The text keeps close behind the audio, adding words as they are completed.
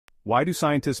Why do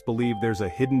scientists believe there's a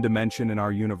hidden dimension in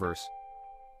our universe?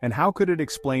 And how could it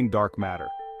explain dark matter?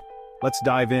 Let's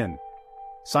dive in.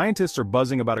 Scientists are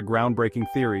buzzing about a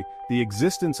groundbreaking theory, the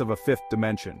existence of a fifth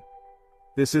dimension.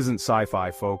 This isn't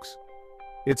sci-fi, folks.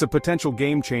 It's a potential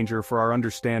game changer for our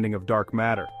understanding of dark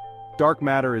matter. Dark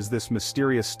matter is this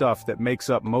mysterious stuff that makes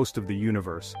up most of the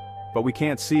universe, but we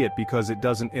can't see it because it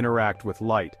doesn't interact with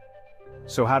light.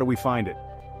 So how do we find it?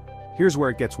 Here's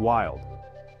where it gets wild.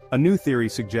 A new theory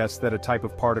suggests that a type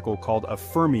of particle called a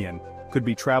fermion could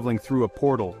be traveling through a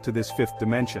portal to this fifth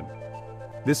dimension.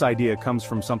 This idea comes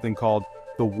from something called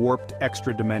the warped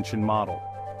extra-dimension model.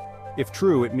 If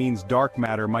true, it means dark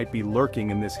matter might be lurking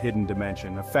in this hidden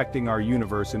dimension, affecting our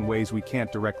universe in ways we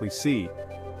can't directly see.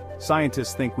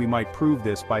 Scientists think we might prove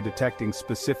this by detecting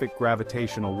specific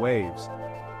gravitational waves.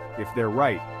 If they're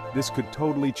right, this could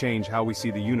totally change how we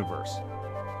see the universe.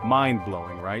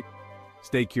 Mind-blowing, right?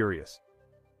 Stay curious.